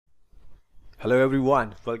Hello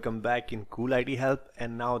everyone, welcome back in Cool IT Help,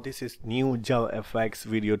 and now this is new JavaFX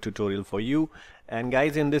video tutorial for you. And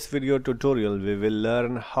guys, in this video tutorial we will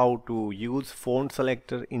learn how to use font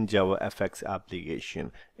selector in JavaFX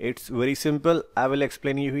application. It's very simple. I will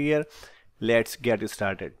explain you here. Let's get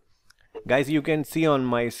started. Guys, you can see on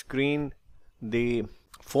my screen the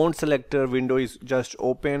font selector window is just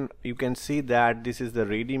open. You can see that this is the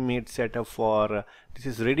ready-made setup for this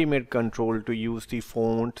is ready-made control to use the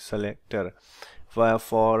font selector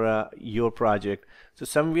for your project. So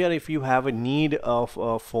somewhere if you have a need of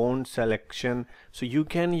a font selection, so you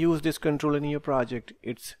can use this control in your project.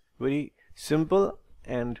 It's very simple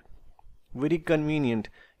and very convenient.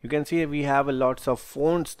 You can see we have a lots of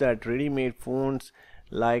fonts, that ready-made fonts,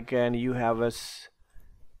 like, and you have a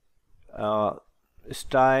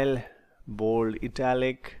style, bold,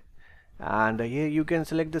 italic, and here you can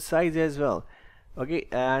select the size as well. Okay,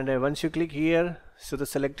 and once you click here, so the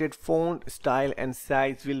selected font, style and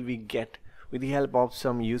size will be get with the help of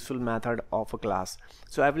some useful method of a class.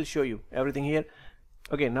 So I will show you everything here.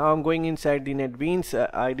 Okay, now I'm going inside the NetBeans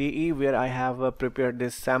IDE where I have prepared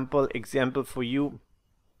this sample example for you.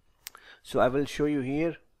 So I will show you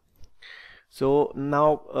here. So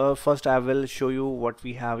now first I will show you what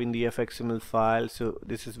we have in the fxml file. So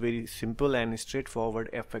this is very simple and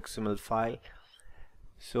straightforward fxml file.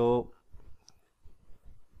 So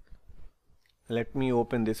let me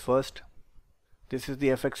open this first. This is the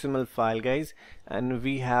fxml file, guys, and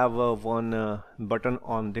we have one button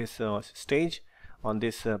on this stage, on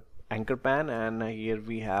this anchor pan, and here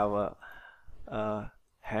we have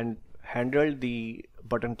handled the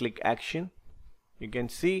button click action. You can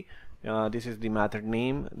see this is the method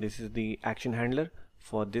name, this is the action handler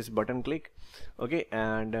for this button click. Okay,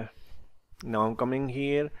 and now I'm coming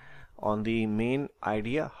here on the main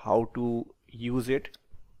idea how to use it.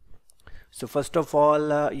 So first of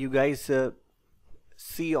all, you guys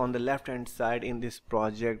see on the left hand side in this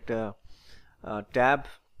project tab,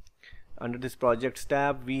 under this projects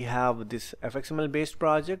tab we have this fxml based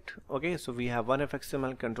project. Okay, so we have one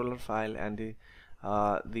fxml controller file and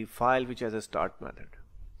the file which has a start method.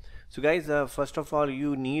 So guys, first of all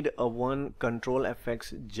you need a one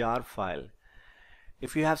control-fx jar file.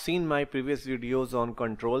 If you have seen my previous videos on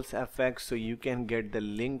controls-fx, so you can get the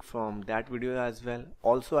link from that video as well.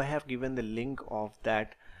 Also I have given the link of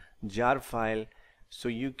that jar file, so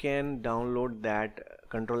you can download that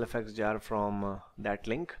control-fx jar from that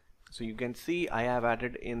link. So you can see I have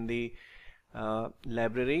added in the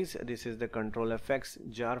libraries, this is the control-fx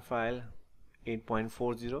jar file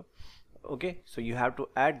 8.40. okay, so you have to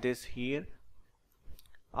add this here.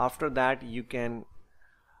 After that you can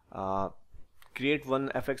create one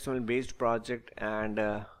fxml based project, and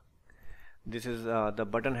this is the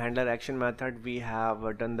button handler action method. We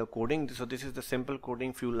have done the coding, so this is the simple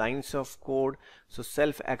coding, few lines of code, so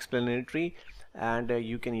self-explanatory, and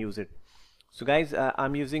you can use it. So guys,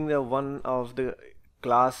 I'm using the one of the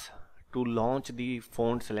class to launch the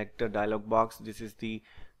font selector dialog box. This is the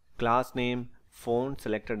class name font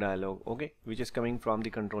selector dialog, okay, which is coming from the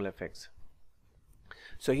control-fx.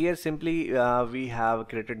 So here simply we have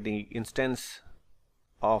created the instance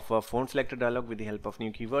of a font selector dialog with the help of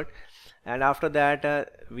new keyword, and after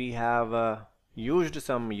that we have used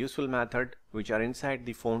some useful method which are inside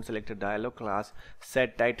the font selector dialog class,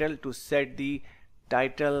 set title, to set the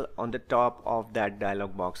title on the top of that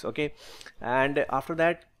dialog box. Okay, and after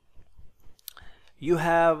that you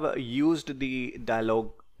have used the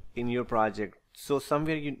dialog in your project. So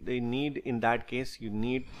somewhere you need, in that case you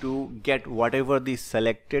need to get whatever the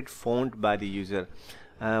selected font by the user,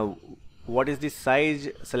 what is the size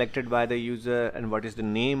selected by the user, and what is the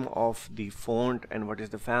name of the font, and what is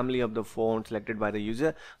the family of the font selected by the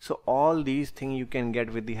user. So all these things you can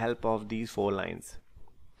get with the help of these 4 lines.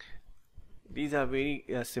 These are very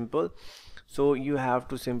simple. So you have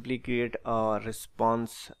to simply create a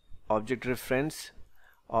response object reference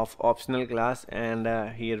of optional class, and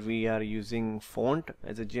here we are using font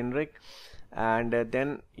as a generic, and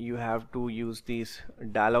then you have to use this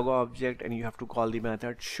dialog object and you have to call the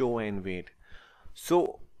method show and wait.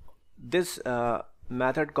 So this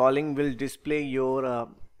method calling will display your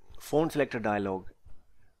font selector dialog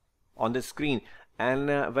on the screen,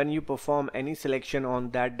 and when you perform any selection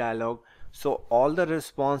on that dialog, so all the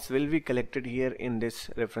response will be collected here in this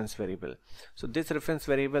reference variable. So this reference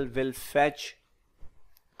variable will fetch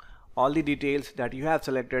all the details that you have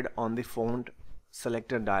selected on the font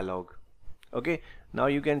selector dialog. Okay, now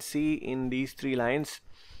you can see in these 3 lines,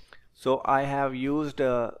 so I have used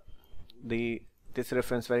this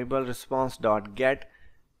reference variable response.get.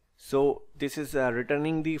 So this is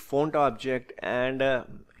returning the font object, and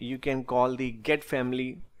you can call the get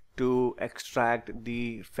family to extract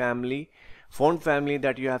the font family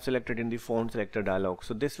that you have selected in the font selector dialog.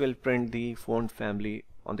 So this will print the font family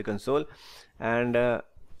on the console, and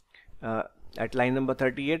at line number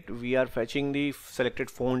 38 we are fetching the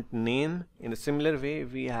selected font name. In a similar way,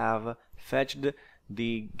 we have fetched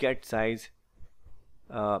the get size.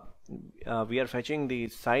 We are fetching the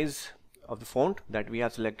size of the font that we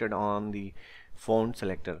have selected on the font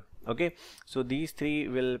selector. Okay, so these three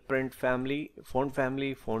will print font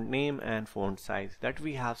family, font name, and font size that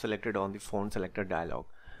we have selected on the font selector dialog.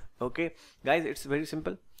 Okay guys, it's very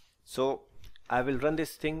simple. So I will run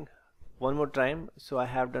this thing one more time. So I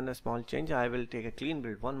have done a small change. I will take a clean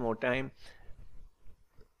build one more time.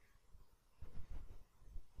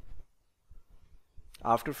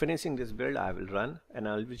 After finishing this build, I will run and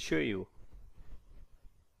I will show you.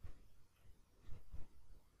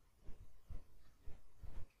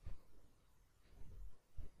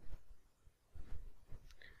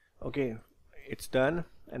 Okay, it's done,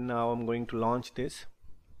 and now I'm going to launch this.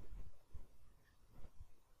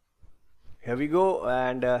 Here we go,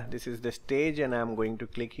 and this is the stage, and I'm going to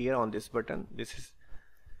click here on this button. This is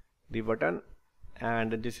the button,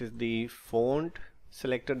 and this is the font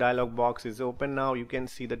selector dialog box is open. Now you can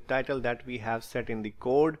see the title that we have set in the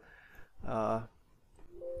code.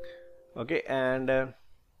 Okay, and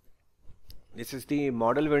this is the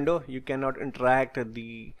model window. You cannot interact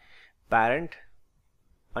the parent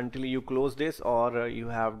until you close this, or you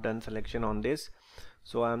have done selection on this.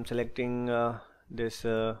 So I'm selecting this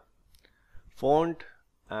font,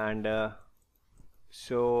 and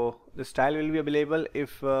so the style will be available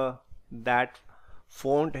if that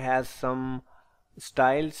font has some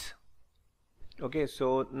styles. Okay,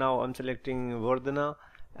 so now I'm selecting Vardhana,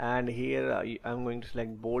 and here I'm going to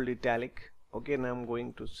select bold italic. Okay, and I'm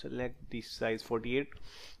going to select the size 48.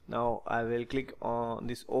 Now I will click on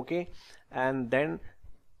this OK, and then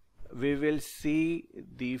we will see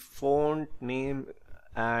the font name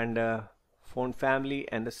and font family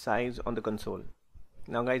and the size on the console.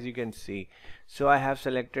 Now guys, you can see, so I have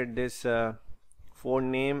selected this font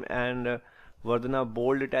name and Vardhana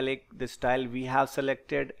bold italic, the style we have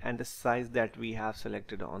selected, and the size that we have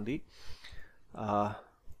selected on the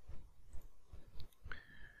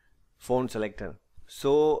font selector.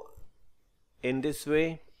 So in this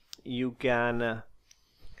way you can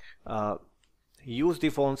use the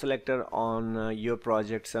font selector on your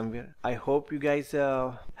project somewhere. I hope you guys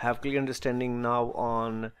have clear understanding now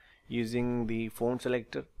on using the font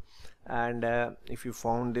selector, and if you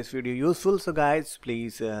found this video useful, so guys,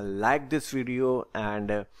 please like this video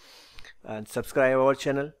and subscribe our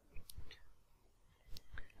channel,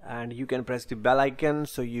 and you can press the bell icon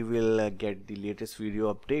so you will get the latest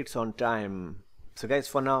video updates on time. So guys,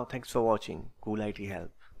 for now, thanks for watching. Cool IT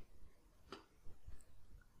Help.